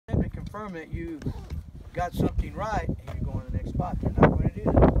confirm that you got something right and you're going to the next spot. They're not going to do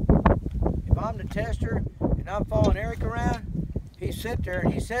that. If I'm the tester and I'm following Eric around, he sit there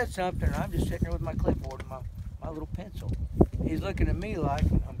and he said something, and I'm just sitting there with my clipboard and my little pencil. He's looking at me like,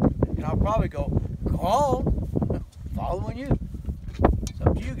 and I'll probably go on, following you. It's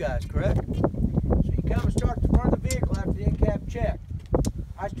up to you guys, correct? So you come and start the front of the vehicle after the in-cab check.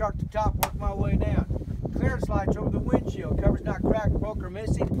 I start the top, work my way down. Clearance lights over the windshield, covers not cracked, broke, or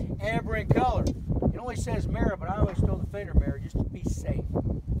missing, amber in color. It only says mirror, but I always throw the fender mirror just to be safe.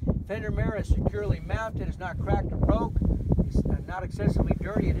 Fender mirror is securely mounted, it's not cracked or broke, it's not excessively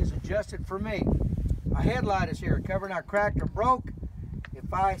dirty, it is adjusted for me. My headlight is here, cover not cracked or broke.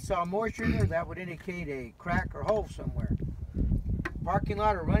 If I saw moisture in there, that would indicate a crack or hole somewhere. Parking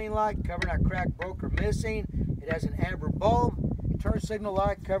light or running light, cover not cracked, broke, or missing. It has an amber bulb. Turn signal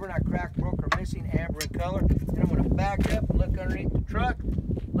light, cover not cracked, broke, or missing, amber in color. Then I'm going to back up and look underneath the truck,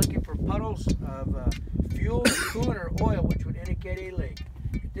 looking for puddles of fuel, coolant, or oil, which would indicate a leak.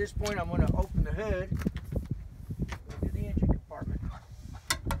 At this point, I'm going to open the hood, go to the engine compartment.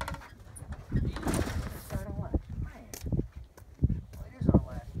 It's on last. Man. Well, it is on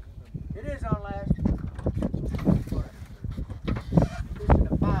last. It is on last. This is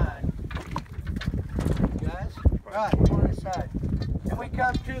a bind. Guys, right, on this side. And we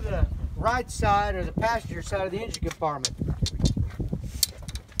come to the right side, or the passenger side of the engine compartment.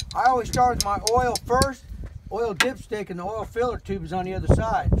 I always start with my oil first. Oil dipstick and the oil filler tube is on the other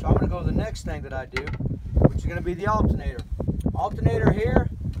side. So I'm going to go to the next thing that I do, which is going to be the alternator. Alternator here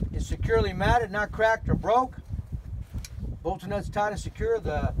is securely mounted, not cracked or broke. Bolts and nuts tight and secure.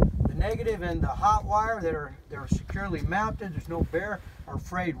 The negative and the hot wire they're securely mounted. There's no bare or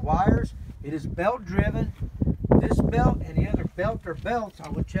frayed wires. It is belt driven. This belt and the other belt or belts, I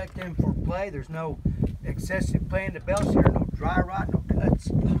will check them for play. There's no excessive play in the belts here, no dry rot, no cuts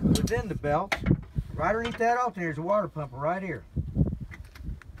within the belts. Right underneath that alternator is a water pump right here.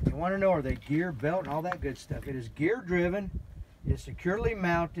 You want to know, are they gear, belt, and all that good stuff? It is gear driven, it is securely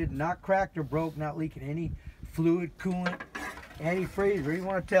mounted, not cracked or broke, not leaking any fluid, coolant, antifreeze, whatever you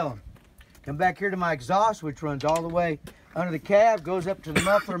want to tell them. Come back here to my exhaust, which runs all the way under the cab, goes up to the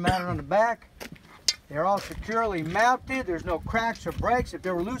muffler mounted on the back. They're all securely mounted. There's no cracks or breaks. If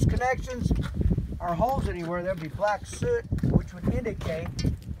there were loose connections or holes anywhere, there'd be black soot, which would indicate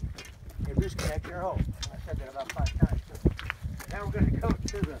a loose connection or hole. I said that about 5 times too. Now we're going to go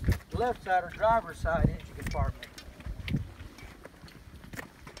to the left side or driver's side engine compartment.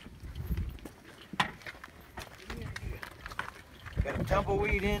 Got a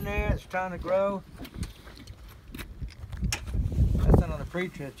tumbleweed in there. It's trying to grow. That's not on the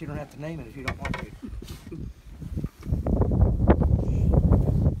pre-trip. You don't have to name it if you don't want to.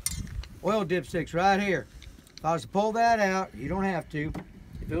 Oil dipsticks right here. If I was to pull that out, you don't have to.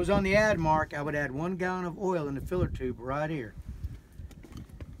 If it was on the add mark, I would add 1 gallon of oil in the filler tube right here.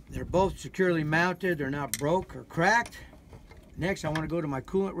 They're both securely mounted. They're not broke or cracked. Next, I want to go to my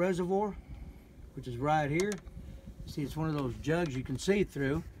coolant reservoir, which is right here. See, it's one of those jugs you can see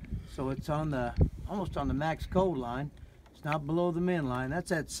through. So it's on the almost on the max cold line. It's not below the min line. That's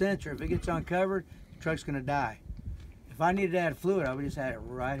that sensor. If it gets uncovered, the truck's going to die. If I needed to add fluid, I would just add it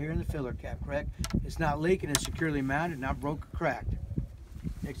right here in the filler cap, correct? It's not leaking, it's securely mounted, not broke or cracked.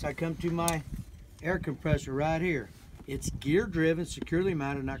 Next, I come to my air compressor right here. It's gear driven, securely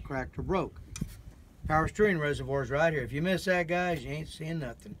mounted, not cracked or broke. Power steering reservoir is right here. If you miss that, guys, you ain't seeing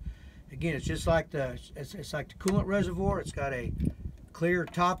nothing. Again, it's just like it's like the coolant reservoir. It's got a clear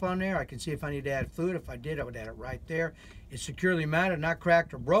top on there. I can see if I need to add fluid. If I did, I would add it right there. It's securely mounted, not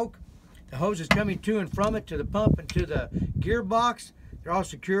cracked or broke. The hose is coming to and from it to the pump and to the gearbox. They're all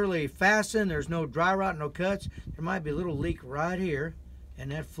securely fastened. There's no dry rot, no cuts. There might be a little leak right here in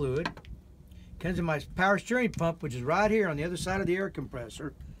that fluid. Comes in my power steering pump, which is right here on the other side of the air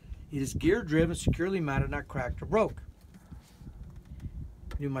compressor. It is gear driven, securely mounted, not cracked or broke.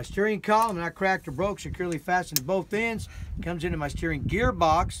 Do my steering column, not cracked or broke, securely fastened to both ends. Comes into my steering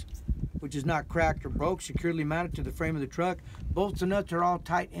gearbox, which is not cracked or broke, securely mounted to the frame of the truck. Bolts and nuts are all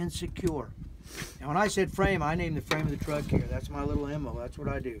tight and secure. Now when I said frame, I named the frame of the truck here. That's my little MO, that's what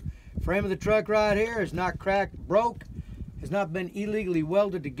I do. Frame of the truck right here is not cracked, broke, has not been illegally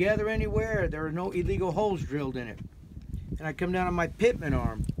welded together anywhere. There are no illegal holes drilled in it. And I come down on my pitman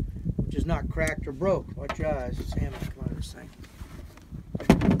arm, which is not cracked or broke. Watch your eyes, Sam, come on this thing.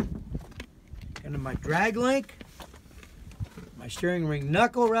 Come to my drag link, my steering ring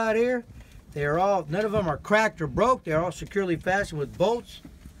knuckle right here. They are all, none of them are cracked or broke. They're all securely fastened with bolts,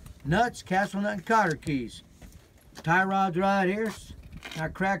 nuts, castle nut, and cotter keys. Tie rods right here,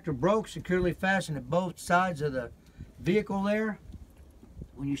 not cracked or broke, securely fastened at both sides of the vehicle there.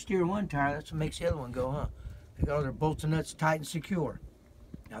 when you steer one tire, that's what makes the other one go, huh? They got all their bolts and nuts tight and secure.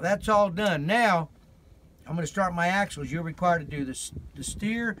 Now that's all done. Now I'm going to start my axles. You're required to do the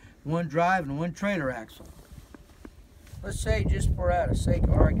steer, one drive, and one trailer axle. Let's say, just for out of sake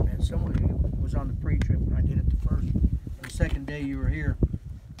of argument, someone who was on the pre-trip when I did it the first and the second day you were here,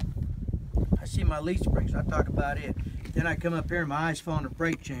 I see my leaf springs. I talk about it. Then I come up here and my eyes fall on the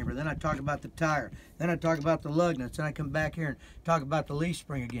brake chamber. Then I talk about the tire. Then I talk about the lug nuts. Then I come back here and talk about the leaf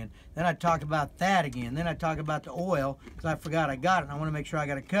spring again. Then I talk about that again. Then I talk about the oil because I forgot I got it. And I want to make sure I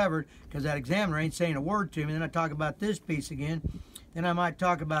got it covered because that examiner ain't saying a word to me. Then I talk about this piece again. Then I might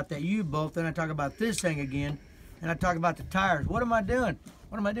talk about that U-bolt. Then I talk about this thing again. And I talk about the tires. What am I doing?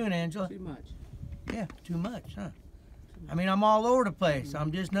 What am I doing, Angela? Too much. Yeah, too much, huh? I mean, I'm all over the place.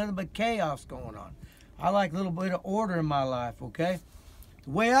 I'm just nothing but chaos going on. I like a little bit of order in my life, okay? The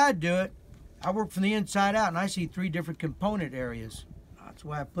way I do it, I work from the inside out, and I see 3 different component areas. That's the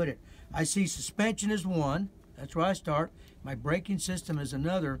way I put it. I see suspension as one. That's where I start. My braking system is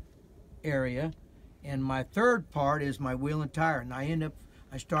another area. And my third part is my wheel and tire. And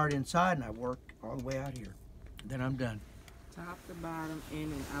I start inside, and I work all the way out here. Then I'm done. Top to bottom,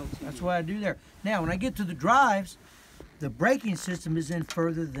 in and out. That's what I do there. Now, when I get to the drives, the braking system is in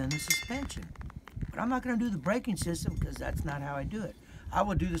further than the suspension. But I'm not going to do the braking system because that's not how I do it. I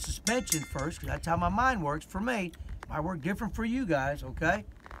will do the suspension first because that's how my mind works for me. I work different for you guys, okay?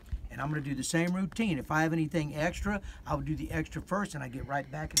 And I'm going to do the same routine. If I have anything extra, I will do the extra first and I get right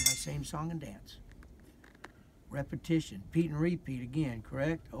back in my same song and dance. Repetition, repeat and repeat again,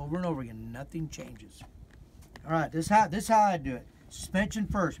 correct? Over and over again, nothing changes. All right, this is how I do it. Suspension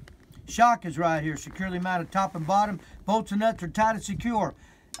first. Shock is right here, securely mounted top and bottom. Bolts and nuts are tight and secure.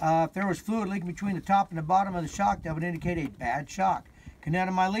 If there was fluid leaking between the top and the bottom of the shock, that would indicate a bad shock. Connect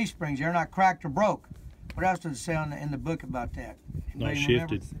to my leaf springs. They're not cracked or broke. What else does it say in the book about that? Not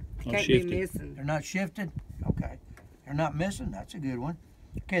shifted. Can't be missing. They're not shifted? Okay. They're not missing? That's a good one.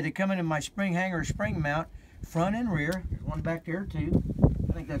 Okay, they come in my spring hanger or spring mount, front and rear. There's one back there too.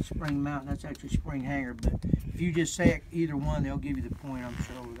 I think that's spring mount, and that's actually spring hanger, but if you just say it, either one, they'll give you the point, I'm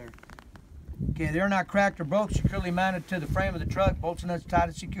sure, over there. Okay, they're not cracked or broke, securely mounted to the frame of the truck, bolts and nuts tight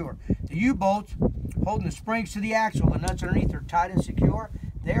and secure. The U-bolts holding the springs to the axle, the nuts underneath are tight and secure.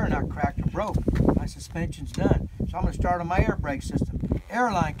 They are not cracked or broke. My suspension's done. So I'm going to start on my air brake system.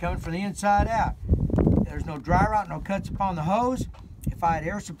 Air line coming from the inside out. There's no dry rot, no cuts upon the hose. If I had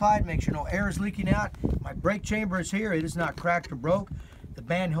air supplied, make sure no air is leaking out. My brake chamber is here. It is not cracked or broke. The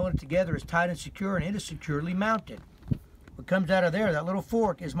band holding it together is tight and secure, and it is securely mounted. What comes out of there, that little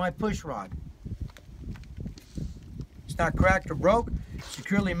fork, is my push rod. It's not cracked or broke.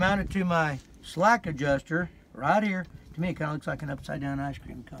 Securely mounted to my slack adjuster right here. To me, it kind of looks like an upside-down ice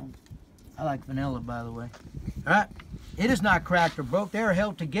cream cone. I like vanilla, by the way. All right. It is not cracked or broke. They are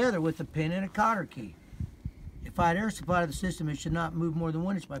held together with a pin and a cotter key. If I had air supply to the system, it should not move more than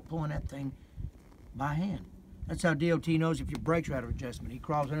 1 inch by pulling that thing by hand. That's how DOT knows if your brakes are out of adjustment. He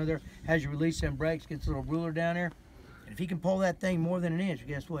crawls under there, has you release them brakes, gets a little ruler down there, and if he can pull that thing more than 1 inch,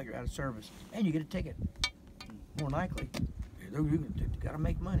 guess what? You're out of service, and you get a ticket. More likely. You got to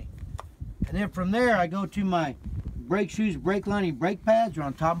make money. And then from there, I go to my brake shoes, brake lining, brake pads. They're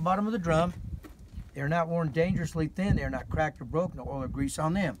on top and bottom of the drum. They're not worn dangerously thin. They're not cracked or broke. No oil or grease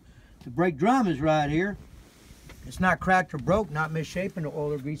on them. The brake drum is right here. It's not cracked or broke, not misshapen, no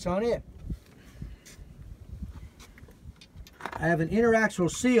oil or grease on it. I have an interaxle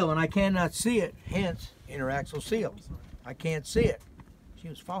seal, and I cannot see it, hence interaxle seal. I can't see it. She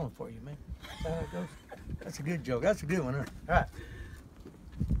was falling for you, man. That's how it goes. That's a good joke. That's a good one, huh? All right.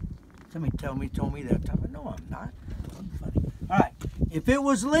 Somebody told me that time. No, I'm not. I'm funny. All right. If it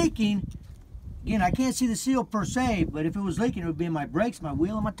was leaking, again, I can't see the seal per se, but if it was leaking, it would be in my brakes, my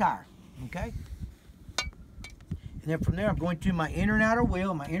wheel, and my tire. Okay? And then from there, I'm going to my inner and outer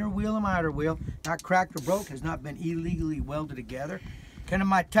wheel, my inner wheel and my outer wheel, not cracked or broke, has not been illegally welded together. Kind of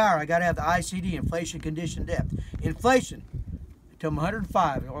my tire, I got to have the ICD, inflation condition depth. Inflation, I tell them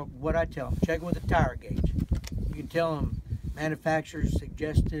 105, or what I tell them, check it with a tire gauge. You can tell them manufacturer's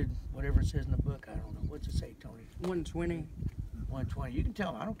suggested, whatever it says in the book, I don't know. What's it say, Tony? 120. 120, you can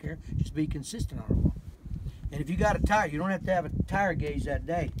tell them, I don't care. Just be consistent on it. And if you got a tire, you don't have to have a tire gauge that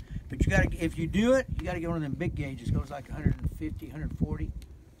day. But you got to, if you do it, you got to get one of them big gauges. It goes like 150, 140. Is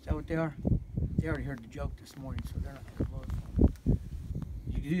that what they are? They already heard the joke this morning, so they're not going to blow it.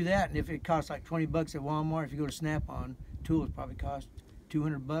 You can do that, and if it costs like 20 bucks at Walmart, if you go to Snap-on, tools probably cost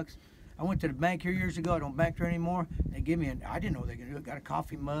 200 bucks. I went to the bank here years ago. I don't bank there anymore. They give me I didn't know they could do it. Got a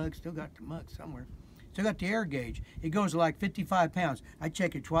coffee mug. Still got the mug somewhere. Still got the air gauge. It goes to like 55 pounds. I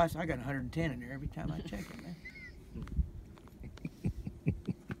check it twice. I got 110 in there every time I check it, man.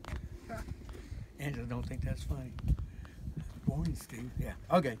 Angela don't think that's funny. Boring, Steve. Yeah.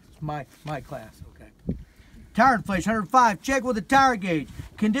 Okay. It's my class. Okay. Tire inflation 105. Check with the tire gauge.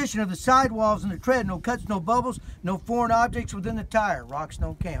 Condition of the sidewalls and the tread. No cuts, no bubbles, no foreign objects within the tire. Rocks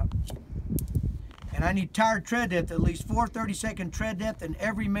don't count. And I need tire tread depth, at least 4 30-second tread depth in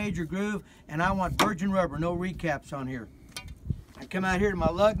every major groove. And I want virgin rubber, no recaps on here. I come out here to my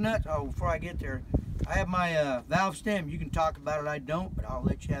lug nuts. Oh, before I get there, I have my valve stem. You can talk about it. I don't, but I'll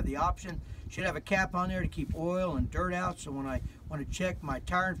let you have the option. Should have a cap on there to keep oil and dirt out, so when I want to check my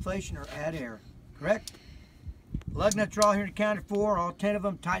tire inflation or add air. Correct? Lug nuts are all here accounted for, all 10 of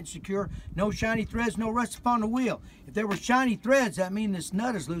them tight and secure. No shiny threads, no rust upon the wheel. If there were shiny threads, that means this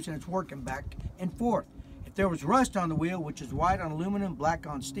nut is loose and it's working back and forth. If there was rust on the wheel, which is white on aluminum, black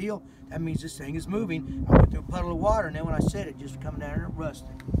on steel, that means this thing is moving. I went through a puddle of water, and then when I set it, just coming down and it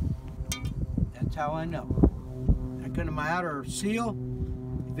rusted. That's how I know. I come to my outer seal.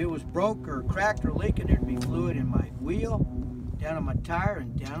 If it was broke or cracked or leaking, there'd be fluid in my wheel, down on my tire,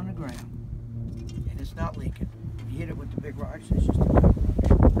 and down on the ground. And it's not leaking. You hit it with the big rocks, it's just a cover.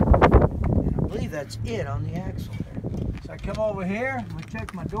 And I believe that's it on the axle there. So I come over here, I'm going to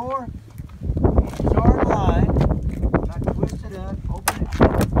check my door. It's our line. I twist it up, open it,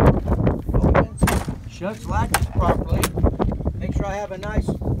 opens, shuts, latches properly. Make sure I have a nice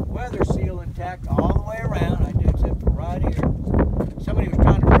weather seal intact all the way around. I do, except for right here. Somebody was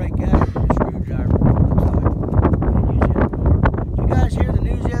trying to break out with a screwdriver. Did you guys hear the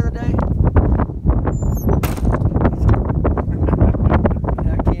news the other day?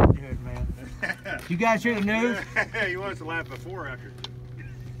 I can't do it, man. Did you guys hear the news? You want us to laugh before or after?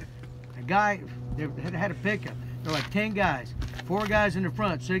 A guy had a pickup. There were like 10 guys. 4 guys in the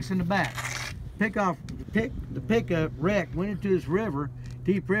front, 6 in the back. The pickup wrecked, went into this river,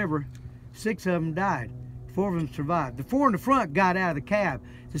 deep river. 6 of them died. 4 of them survived. The 4 in the front got out of the cab.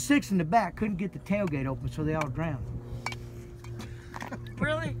 The 6 in the back couldn't get the tailgate open, so they all drowned.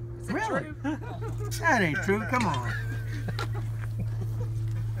 Really? Is it Really? true? That ain't true. Come on.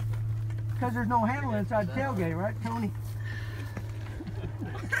 Because there's no handle inside the tailgate, right, Tony?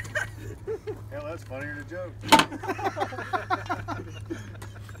 Hell, that's funnier than a joke.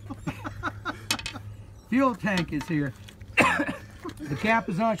 Fuel tank is here. The cap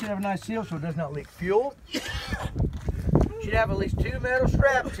is on. Should have a nice seal so it does not leak fuel. Should have at least 2 metal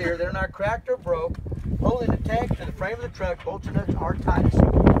straps here. They're not cracked or broke. Holding the tank to the frame of the truck. Bolts and nuts are tight and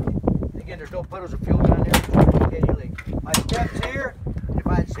secure. Again, there's no puddles of fuel down there. So you can't get any leak. My steps here. If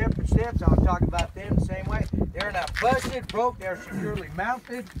I had separate steps, I would talk about them the same way. They're not busted, broke. They're securely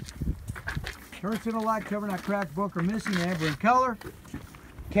mounted. Turn signal light cover not cracked, broke, or missing. Amber in color.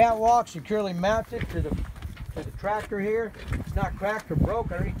 Catwalk securely mounted to the tractor here. It's not cracked or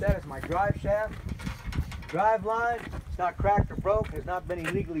broke. Underneath that is my drive shaft. Drive line, it's not cracked or broke, has not been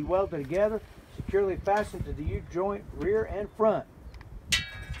illegally welded together. Securely fastened to the U-joint, rear and front.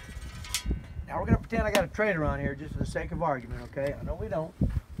 Now we're going to pretend I got a trailer on here just for the sake of argument, okay? I know we don't.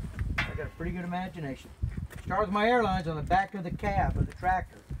 I got a pretty good imagination. Start with my airlines on the back of the cab of the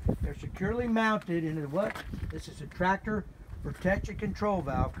tractor. They're securely mounted into what? This is a tractor protection control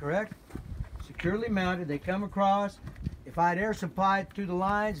valve, correct? Securely mounted. They come across. If I had air supplied through the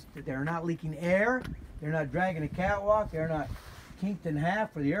lines, they're not leaking air. They're not dragging a catwalk. They're not kinked in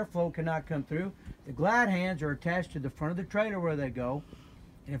half where the airflow cannot come through. The glad hands are attached to the front of the trailer where they go.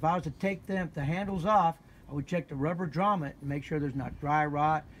 And if I was to take the handles off, I would check the rubber grommet and make sure there's not dry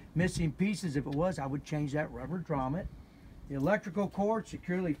rot, missing pieces. If it was, I would change that rubber grommet. The electrical cord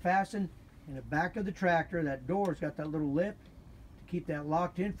securely fastened in the back of the tractor. That door's got that little lip to keep that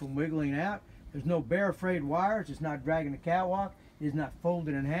locked in from wiggling out. There's no bare frayed wires. It's not dragging the catwalk. It is not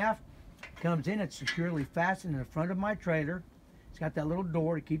folded in half. It comes in. It's securely fastened in the front of my trailer. It's got that little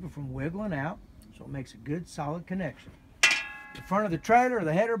door to keep it from wiggling out, so it makes a good solid connection. The front of the trailer,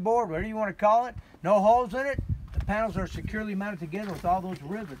 the header board, whatever you want to call it, no holes in it. The panels are securely mounted together with all those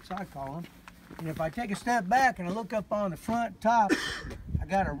rivets, I call them. And if I take a step back and I look up on the front top, I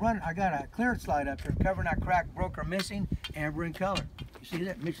got a clearance light up there covering that crack, broke, or missing, amber in color. You see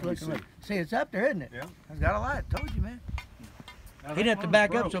that? Mitch looking like. See, it's up there, isn't it? Yeah. It's got a light. I told you, man. He didn't have to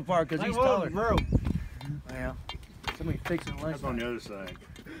back up so far because he's taller. Well, somebody fixing it. That's on the other side.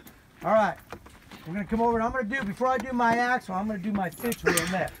 All right. We're going to come over and I'm going to do, before I do my axle, I'm going to do my fixed wheel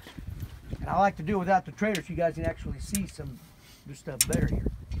next. And I like to do it without the trailer so you guys can actually see some of the stuff better here.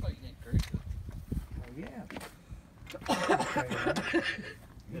 Oh, you didn't grease it. Oh, yeah.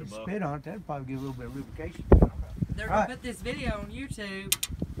 You spit on it, that'd probably give a little bit of lubrication. They're going to put this video on YouTube.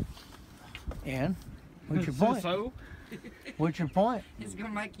 And? What's your point? So? What's your point? It's going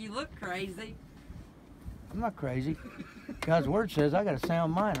to make you look crazy. I'm not crazy. God's word says I got a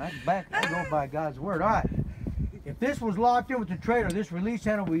sound mind. I go by God's word. All right. If this was locked in with the trailer, this release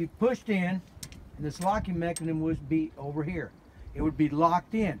handle would be pushed in, and this locking mechanism would be over here. It would be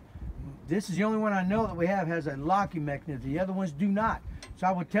locked in. This is the only one I know that we have has a locking mechanism. The other ones do not. So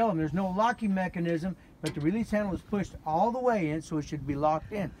I would tell them there's no locking mechanism, but the release handle is pushed all the way in, so it should be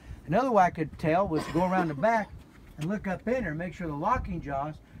locked in. Another way I could tell was to go around the back and look up in there and make sure the locking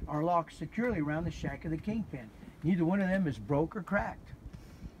jaws are locked securely around the shank of the kingpin. Neither one of them is broke or cracked.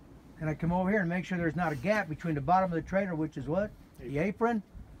 And I come over here and make sure there's not a gap between the bottom of the trailer, which is what? The apron,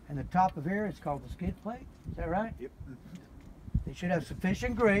 and the top of here, it's called the skid plate. Is that right? Yep. They should have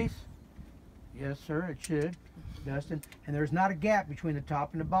sufficient grease. Yes, sir, it should, Dustin. And there's not a gap between the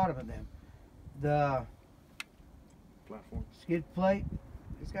top and the bottom of them. The Platform. skid plate,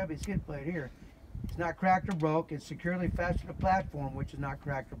 it's got to be a skid plate here. It's not cracked or broke. It's securely fastened to the platform, which is not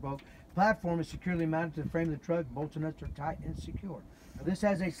cracked or broke. Platform is securely mounted to the frame of the truck. Bolts and nuts are tight and secure. Now, this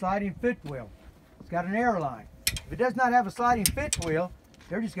has a sliding fifth wheel. It's got an air line. If it does not have a sliding fifth wheel,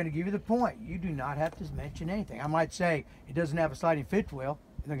 they're just going to give you the point. You do not have to mention anything. I might say it doesn't have a sliding fifth wheel,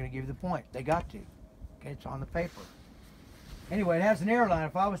 and they're going to give you the point. They got to. Okay, it's on the paper. Anyway, it has an air line.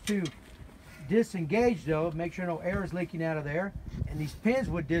 If I was to disengage, though, make sure no air is leaking out of there, and these pins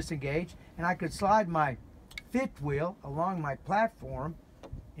would disengage, and I could slide my fifth wheel along my platform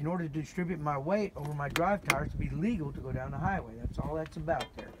in order to distribute my weight over my drive tires to be legal to go down the highway. That's all that's about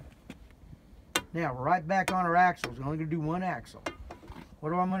there. Now, we're right back on our axles. We're only going to do one axle.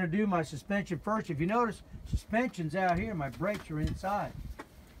 What am I going to do? My suspension first. If you notice, suspension's out here. My brakes are inside.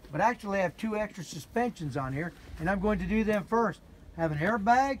 But actually, I have two extra suspensions on here, and I'm going to do them first. I have an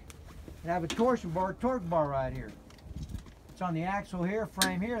airbag, and I have a torque bar right here. It's on the axle here,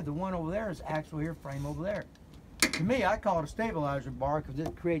 frame here. The one over there is axle here, frame over there. To me, I call it a stabilizer bar because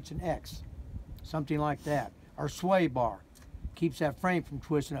it creates an X, something like that. Or sway bar. Keeps that frame from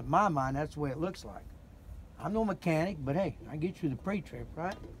twisting up. In my mind, that's the way it looks like. I'm no mechanic, but hey, I get you the pre-trip,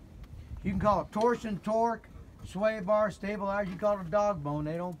 right? You can call it torsion, torque, sway bar, stabilizer. You call it a dog bone,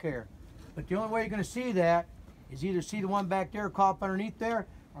 they don't care. But the only way you're going to see that is either see the one back there caught up underneath there,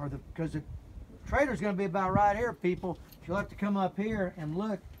 or because the trailer's going to be about right here, people. You'll have to come up here and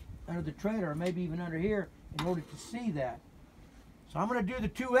look under the trailer, or maybe even under here, in order to see that. So I'm going to do the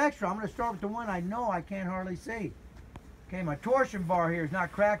two extra. I'm going to start with the one I know I can't hardly see. Okay, my torsion bar here is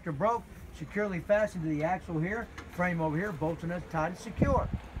not cracked or broke. Securely fastened to the axle here. Frame over here, bolts and nuts tight and secure.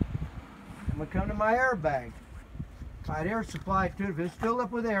 I'm going to come to my airbag. Tight air supply to it. If it's filled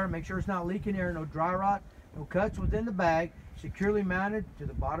up with air, make sure it's not leaking air. No dry rot, no cuts within the bag. Securely mounted to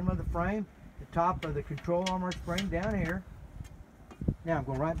the bottom of the frame. The top of the control arm or spring down here. Now I'm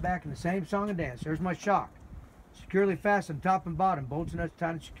going right back in the same song and dance. There's my shock. Securely fastened top and bottom, bolts and nuts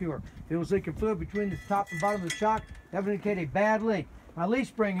tight and secure. If it was leaking fluid between the top and bottom of the shock, that would indicate a bad leak. My leaf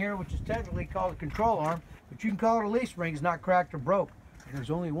spring here, which is technically called a control arm, but you can call it a leaf spring, is not cracked or broke. And there's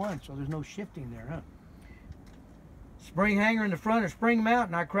only one, so there's no shifting there, huh? Spring hanger in the front or spring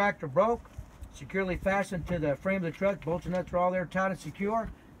mount, not cracked or broke. Securely fastened to the frame of the truck. Bolts and nuts are all there, tight and secure.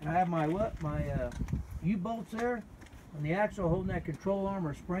 And I have my U-bolts there on the axle, holding that control arm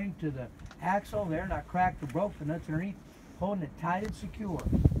or spring to the axle there, not cracked or broke. The nuts underneath, holding it tight and secure.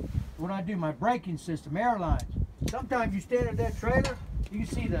 What do I do? My braking system, airlines. Sometimes you stand at that trailer, you can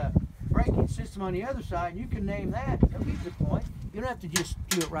see the braking system on the other side, and you can name that. That'll give you the point. You don't have to just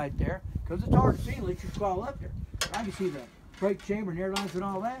do it right there, because it's hard to see unless you crawl up there. I can see the brake chamber and airlines and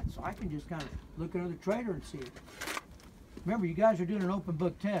all that, so I can just kind of look under the trailer and see it. Remember, you guys are doing an open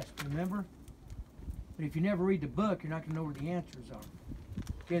book test, remember? But if you never read the book, you're not going to know where the answers are.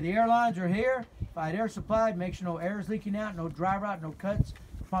 Okay, the airlines are here. If I had air supplied, make sure no air is leaking out, no dry rot, no cuts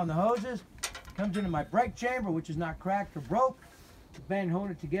upon the hoses. Comes into my brake chamber, which is not cracked or broke. The band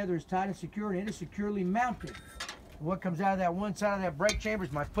holding it together is tight and secure, and it is securely mounted. And what comes out of that one side of that brake chamber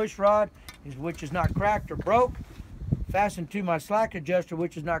is my push rod, which is not cracked or broke. Fastened to my slack adjuster,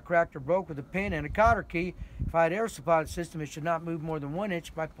 which is not cracked or broke, with a pin and a cotter key. If I had air supplied system, it should not move more than 1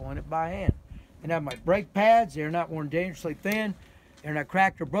 inch by pulling it by hand. And I have my brake pads. They're not worn dangerously thin. They're not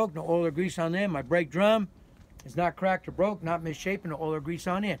cracked or broke. No oil or grease on them. My brake drum is not cracked or broke, not misshapen, no oil or grease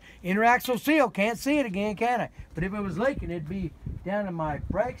on it. Interaxle seal, can't see it again, can I? But if it was leaking, it'd be down in my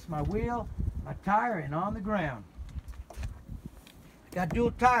brakes, my wheel, my tire, and on the ground. Got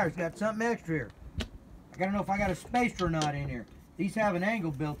dual tires, got something extra here. I gotta know if I got a spacer or not in here. These have an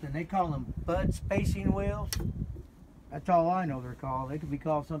angle built in. They call them Bud spacing wheels. That's all I know they're called. They could be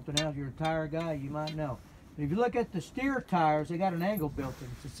called something else. You're a tire guy, you might know. But if you look at the steer tires, they got an angle built in.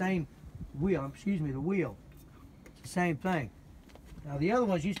 It's the same wheel, excuse me, the wheel. The same thing. Now the other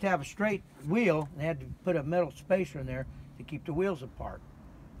ones used to have a straight wheel and they had to put a metal spacer in there to keep the wheels apart.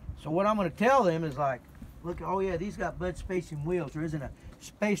 So what I'm going to tell them is like, look, oh yeah, these got bud spacing wheels. There isn't a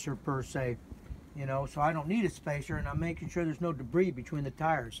spacer per se, you know, so I don't need a spacer, and I'm making sure there's no debris between the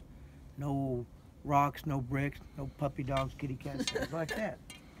tires. No rocks, no bricks, no puppy dogs, kitty cats, things like that.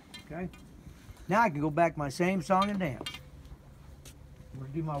 Okay? Now I can go back to my same song and dance. I'm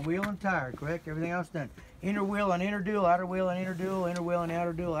going to do my wheel and tire, correct? Everything else done. Inner wheel and inner dual, outer wheel and inner dual, inner wheel and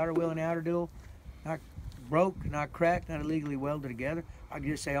outer dual, outer wheel and outer dual. Not broke, not cracked, not illegally welded together. I can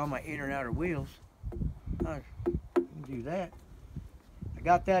just say all my inner and outer wheels. I can do that. I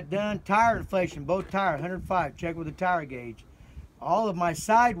got that done. Tire inflation, both tires, 105. Check with the tire gauge. All of my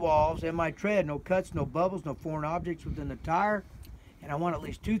sidewalls and my tread, no cuts, no bubbles, no foreign objects within the tire. And I want at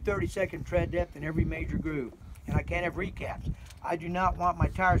least 2 30-second tread depth in every major groove. And I can't have recaps. I do not want my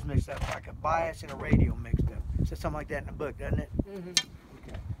tires mixed up like a bias and a radio mixed up. It says something like that in the book, doesn't it?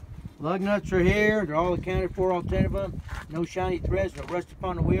 Okay. Lug nuts are here. They're all accounted for, all 10 of them. No shiny threads, no rust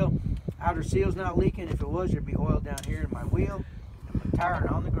upon the wheel. Outer seal's not leaking. If it was, there'd be oil down here in my wheel. And my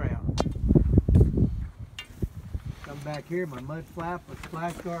tire on the ground. Come back here, my mud flap with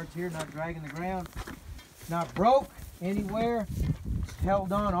splash guards here, not dragging the ground. Not broke anywhere. It's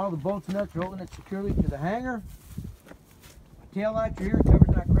held on. All the bolts and nuts are holding it securely to the hanger. My tail lights are here.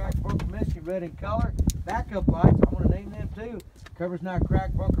 Cover's not cracked, broken, missing, red in color. Backup lights, I want to name them too. Cover's not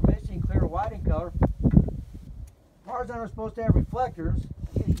cracked, broken, missing, clear, white in color. Cars aren't supposed to have reflectors.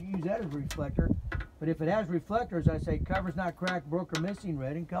 I guess you use that as a reflector. But if it has reflectors, I say cover's not cracked, broke, or missing,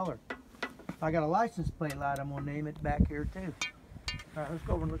 red in color. If I got a license plate light, I'm going to name it back here too. All right, let's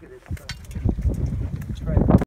go over and look at this stuff.